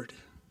sword,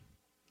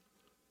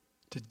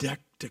 to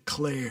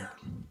declare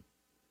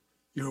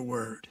your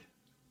word.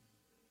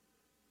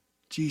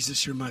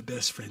 Jesus, you're my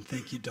best friend.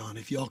 Thank you, Don.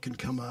 If y'all can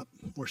come up,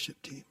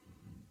 worship team.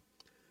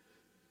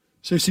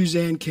 So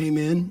Suzanne came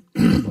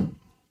in,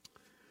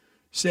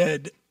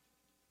 said,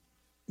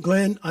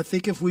 Glenn, I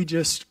think if we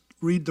just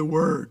read the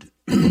word.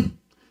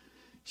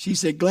 She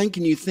said, Glenn,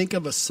 can you think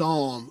of a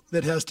psalm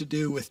that has to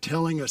do with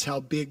telling us how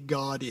big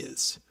God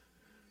is?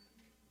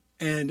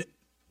 And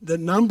the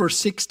number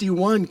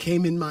 61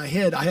 came in my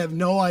head. I had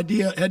no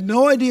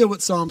idea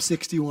what Psalm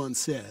 61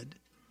 said.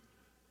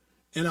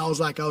 And I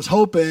was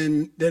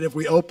hoping that if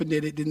we opened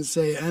it, it didn't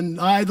say, and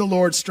I, the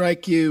Lord,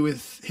 strike you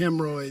with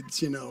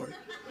hemorrhoids, or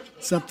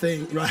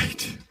something,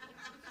 right?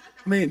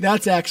 I mean,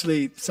 that's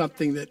actually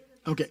something that,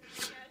 okay.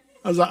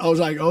 I was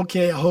like,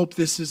 okay, I hope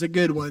this is a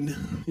good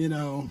one,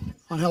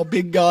 on how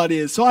big God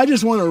is. So I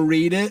just want to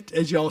read it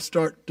as y'all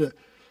start to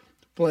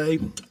play.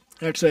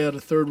 Actually, I had a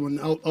third one.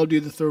 I'll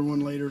do the third one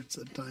later at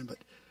some time. But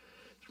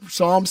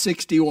Psalm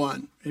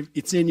 61,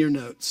 it's in your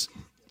notes.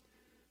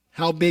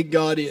 How big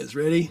God is.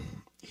 Ready?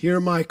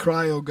 Hear my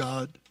cry, O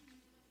God.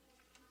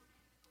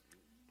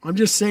 I'm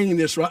just saying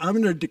this, right? I'm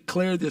going to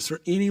declare this for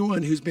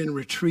anyone who's been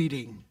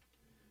retreating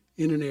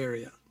in an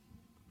area.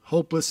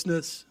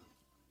 Hopelessness,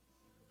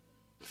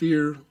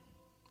 fear,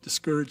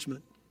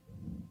 discouragement.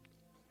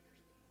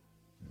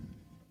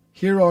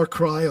 Hear our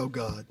cry, O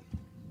God.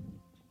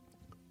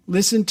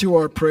 Listen to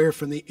our prayer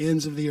from the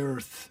ends of the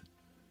earth.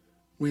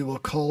 We will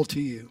call to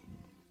you.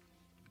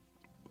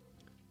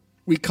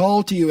 We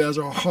call to you as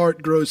our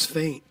heart grows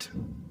faint.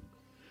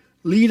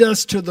 Lead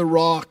us to the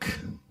rock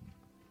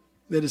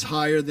that is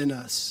higher than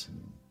us.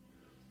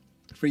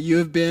 For you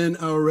have been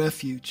our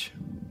refuge.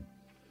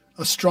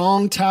 A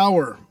strong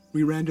tower.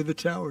 We ran to the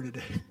tower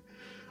today.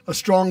 A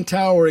strong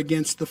tower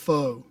against the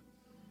foe.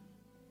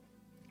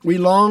 We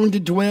long to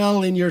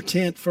dwell in your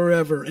tent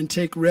forever and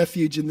take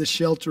refuge in the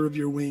shelter of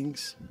your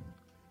wings.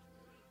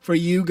 For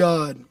you,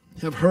 God,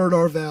 have heard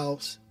our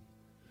vows.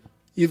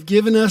 You've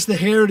given us the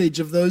heritage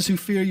of those who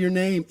fear your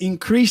name.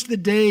 Increase the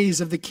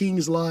days of the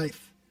king's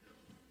life,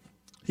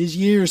 his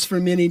years for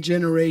many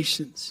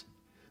generations.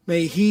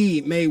 May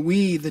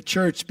we, the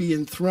church, be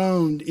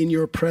enthroned in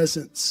your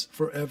presence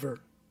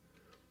forever.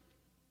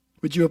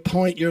 Would you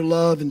appoint your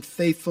love and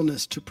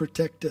faithfulness to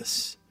protect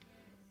us?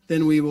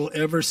 Then we will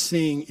ever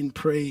sing in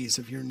praise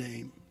of your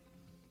name.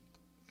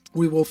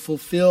 We will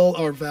fulfill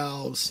our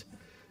vows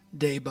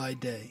day by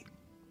day.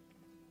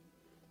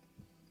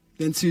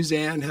 Then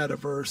Suzanne had a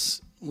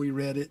verse. We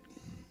read it.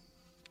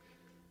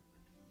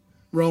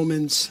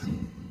 Romans. I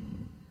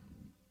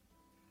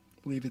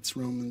believe it's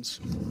Romans.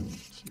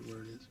 Let's see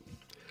where it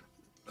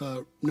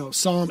is.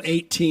 Psalm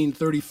 18,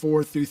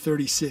 34 through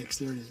 36.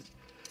 There it is.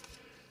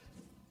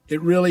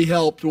 It really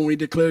helped when we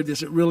declared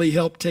this. It really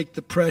helped take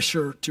the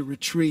pressure to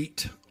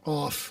retreat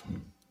off.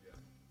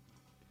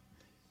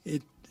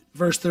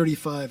 Verse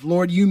 35.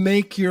 Lord, you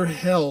make your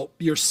help,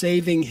 your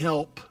saving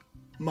help,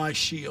 my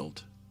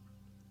shield.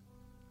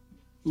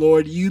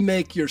 Lord, you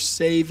make your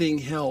saving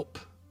help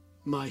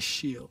my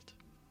shield.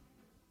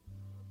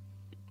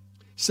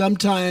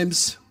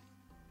 Sometimes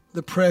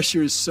the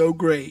pressure is so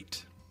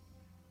great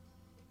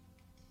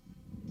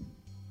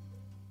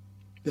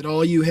that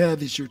all you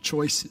have is your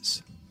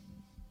choices.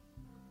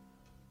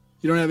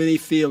 You don't have any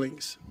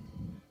feelings.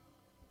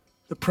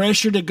 The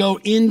pressure to go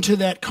into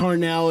that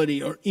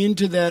carnality or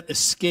into that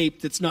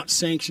escape that's not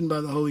sanctioned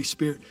by the Holy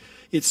Spirit,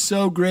 it's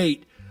so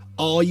great.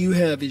 All you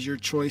have is your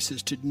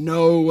choices to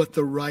know what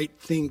the right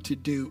thing to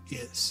do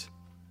is.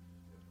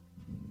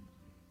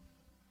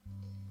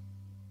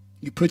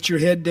 You put your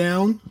head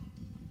down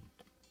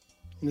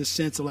in the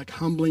sense of like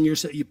humbling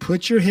yourself. You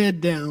put your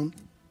head down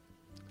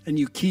and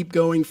you keep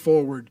going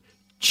forward.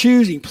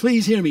 Choosing,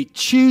 please hear me,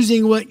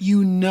 choosing what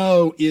you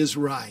know is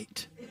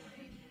right.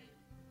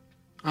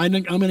 I'm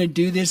going to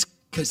do this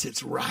because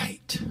it's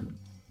right.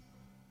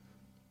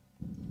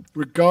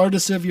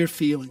 Regardless of your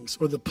feelings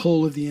or the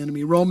pull of the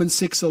enemy. Romans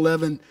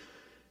 6:11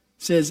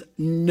 says,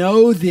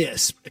 know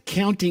this,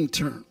 accounting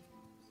term.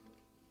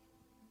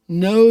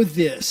 Know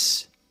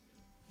this,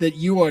 that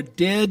you are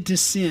dead to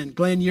sin.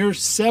 Glenn, you're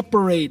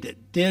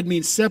separated. Dead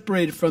means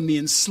separated from the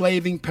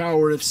enslaving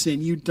power of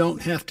sin. You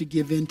don't have to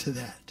give in to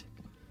that.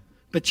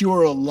 But you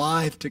are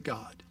alive to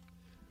God.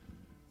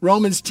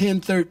 Romans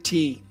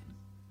 10:13.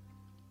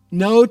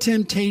 No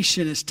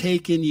temptation has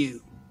taken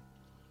you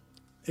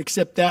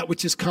except that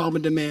which is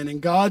common to man.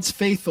 And God's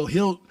faithful.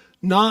 He'll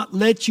not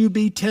let you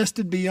be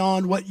tested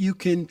beyond what you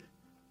can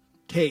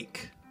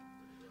take.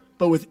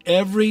 But with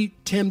every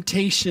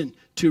temptation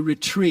to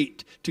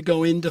retreat, to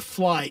go into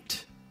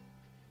flight,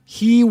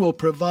 He will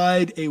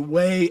provide a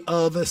way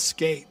of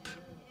escape.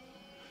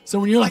 So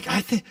when you're like,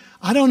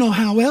 I don't know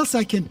how else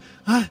I can...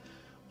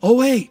 Oh,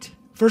 wait.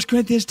 1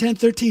 Corinthians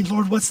 10:13.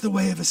 Lord, what's the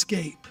way of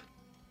escape?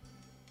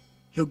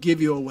 He'll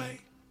give you a way.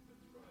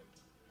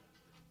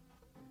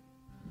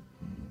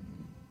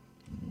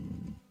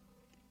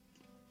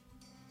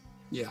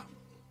 Yeah,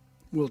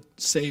 we'll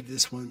save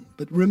this one.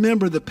 But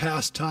remember the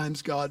past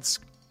times God's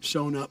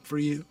shown up for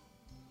you.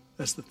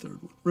 That's the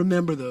third one.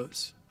 Remember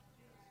those.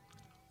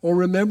 Or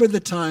remember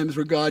the times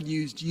where God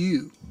used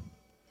you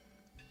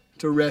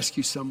to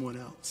rescue someone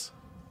else.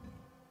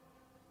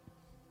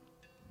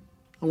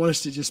 I want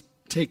us to just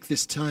take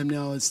this time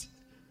now as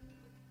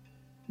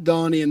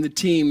Donnie and the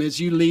team, as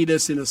you lead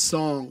us in a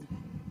song.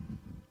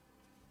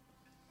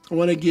 I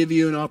want to give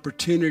you an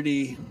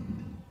opportunity.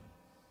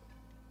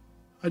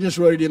 I just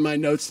wrote it in my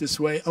notes this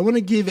way. I want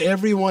to give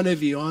every one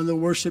of you on the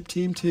worship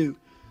team too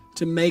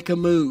to make a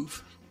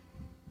move.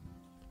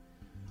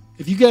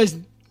 If you guys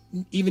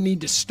even need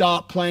to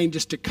stop playing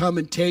just to come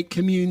and take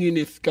communion,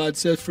 if God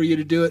says for you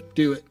to do it,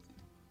 do it.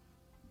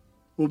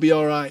 We'll be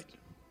all right.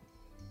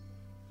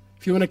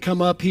 If you want to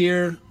come up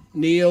here,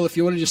 kneel. If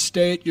you want to just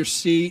stay at your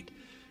seat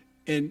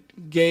and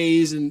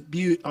gaze and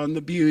on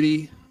the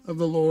beauty of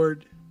the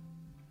Lord.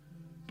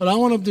 But I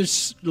want to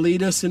just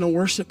lead us in a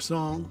worship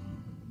song.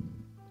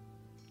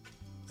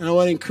 And I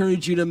want to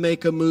encourage you to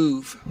make a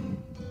move.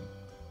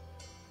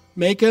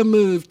 Make a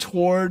move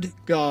toward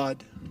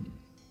God.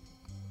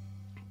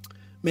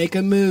 Make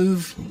a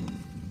move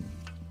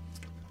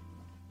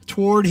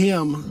toward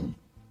Him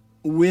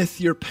with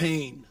your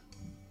pain.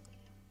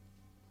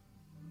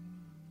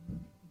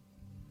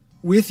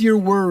 With your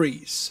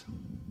worries.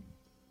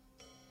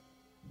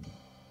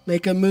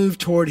 Make a move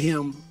toward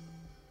Him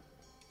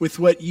with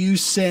what you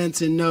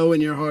sense and know in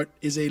your heart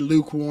is a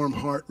lukewarm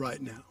heart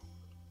right now.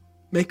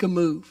 Make a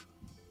move.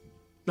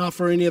 Not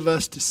for any of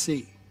us to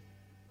see.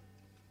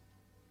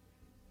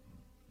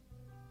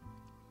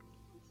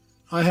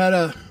 I had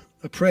a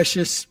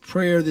precious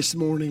prayer this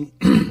morning.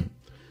 And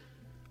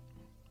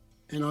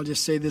I'll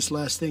just say this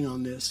last thing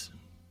on this.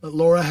 But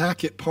Laura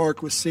Hackett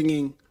Park was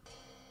singing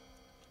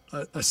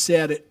a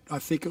set at, I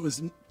think it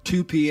was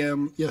 2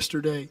 p.m.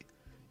 yesterday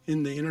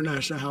in the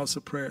International House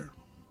of Prayer.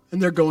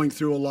 And they're going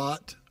through a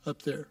lot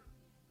up there.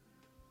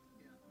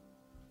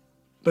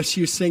 But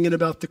she was singing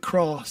about the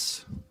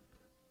cross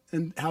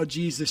and how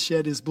Jesus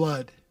shed his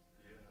blood.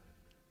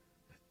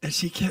 And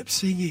she kept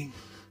singing.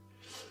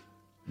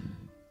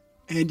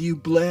 And you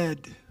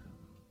bled.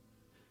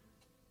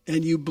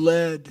 And you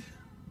bled.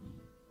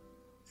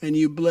 And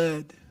you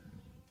bled.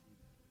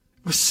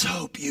 It was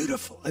so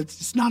beautiful.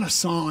 It's not a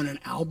song on an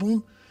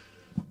album.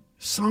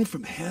 It's a song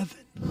from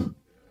heaven.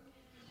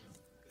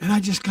 And I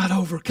just got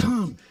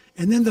overcome.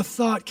 And then the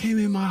thought came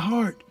in my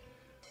heart.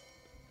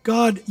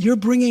 God, you're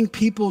bringing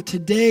people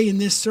today in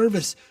this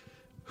service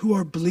who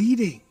are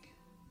bleeding.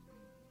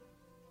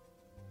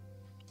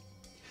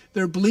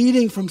 They're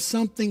bleeding from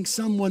something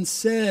someone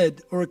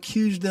said or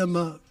accused them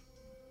of.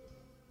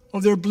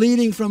 Or they're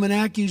bleeding from an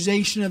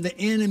accusation of the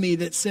enemy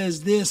that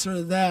says this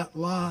or that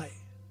lie.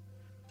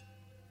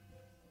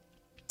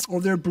 Or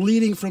they're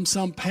bleeding from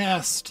some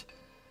past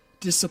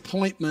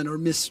disappointment or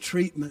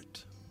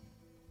mistreatment.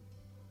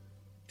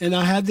 And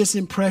I had this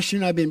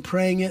impression, I've been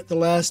praying it the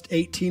last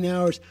 18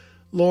 hours.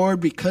 Lord,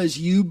 because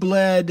you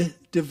bled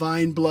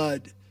divine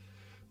blood,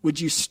 would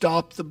you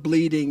stop the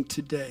bleeding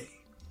today?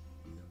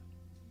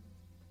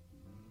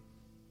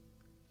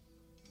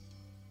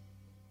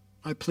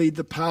 I plead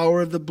the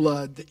power of the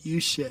blood that you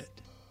shed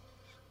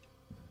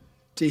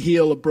to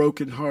heal a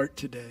broken heart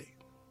today.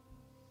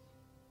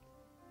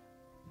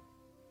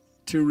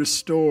 To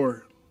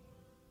restore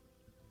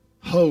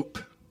hope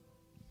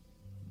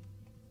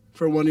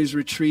for one who's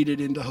retreated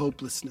into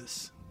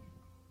hopelessness.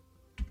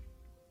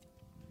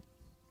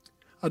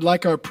 I'd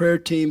like our prayer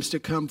teams to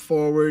come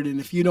forward, and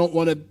if you don't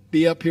want to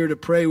be up here to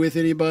pray with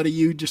anybody,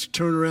 you just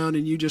turn around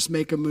and you just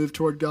make a move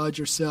toward God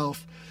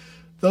yourself.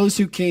 Those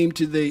who came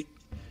to the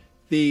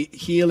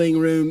healing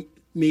room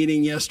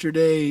meeting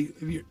yesterday,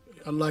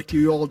 I'd like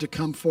you all to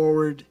come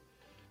forward.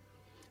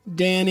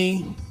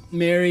 Danny,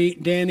 Mary,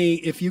 Danny,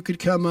 if you could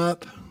come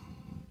up.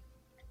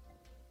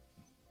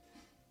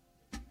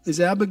 Is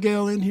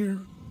Abigail in here?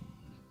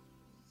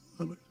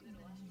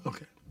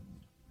 Okay.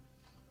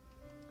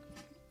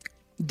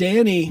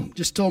 Danny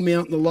just told me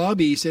out in the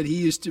lobby, he said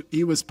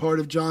he was part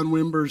of John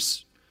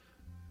Wimber's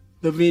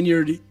The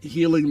Vineyard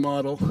Healing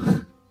Model.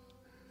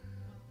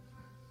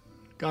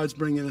 God's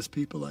bringing us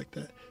people like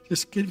that.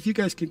 Just if you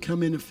guys could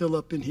come in and fill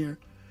up in here.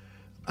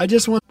 I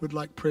just would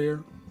like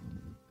prayer.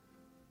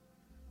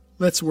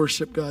 Let's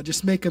worship God.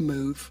 Just make a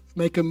move.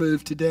 Make a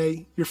move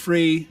today. You're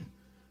free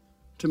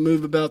to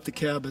move about the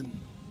cabin.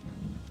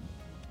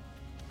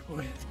 Go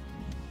ahead.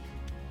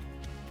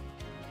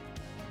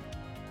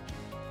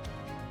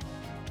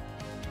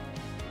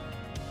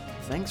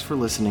 Thanks for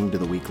listening to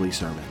the weekly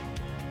sermon.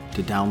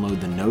 To download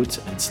the notes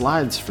and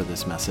slides for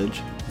this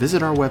message,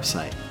 visit our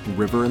website,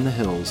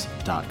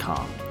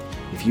 riverinthehills.com.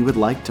 If you would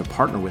like to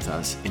partner with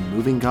us in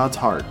moving God's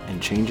heart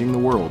and changing the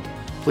world,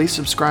 please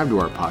subscribe to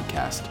our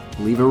podcast,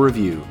 leave a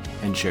review,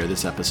 and share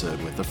this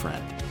episode with a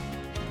friend.